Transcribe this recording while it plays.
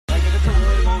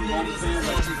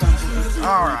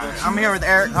All right, I'm here with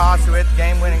Eric Hosowitz,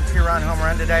 game-winning two-run home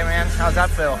run today, man. How's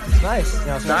that feel? It's nice,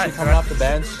 especially coming off the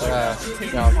bench, try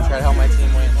to help my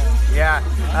team win. Yeah,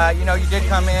 you did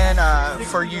come in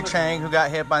for Yu Chang, who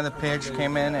got hit by the pitch,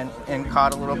 came in and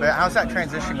caught a little bit. How's that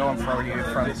transition going for you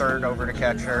from third over to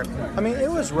catcher? I mean,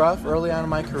 it was rough early on in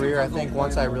my career. I think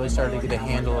once I really started to get a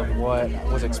handle of what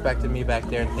was expected of me back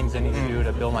there and things I need to do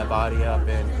to build my body up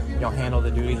and handle the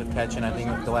duties of catching, I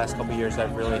think the last couple of years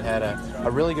I've really had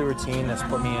a really good routine that's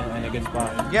put me in a good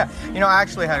spot. Yeah, I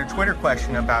actually had a Twitter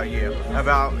question about you,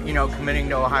 about committing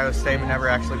to Ohio State but never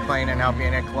actually playing and now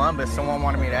being at Columbus. Someone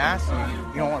wanted me to ask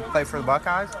you don't want to play for the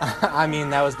Buckeyes? I mean,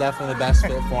 that was definitely the best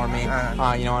fit for me.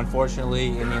 Unfortunately,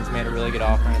 Indians made a really good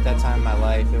offer, and at that time in my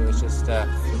life, it was just,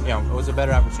 it was a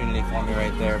better opportunity for me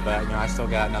right there, but, I still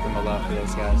got nothing but love for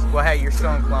those guys. Well, hey, you're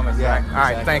still in Columbus, yeah, right?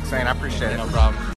 All right, thanks, man. I appreciate it. No problem.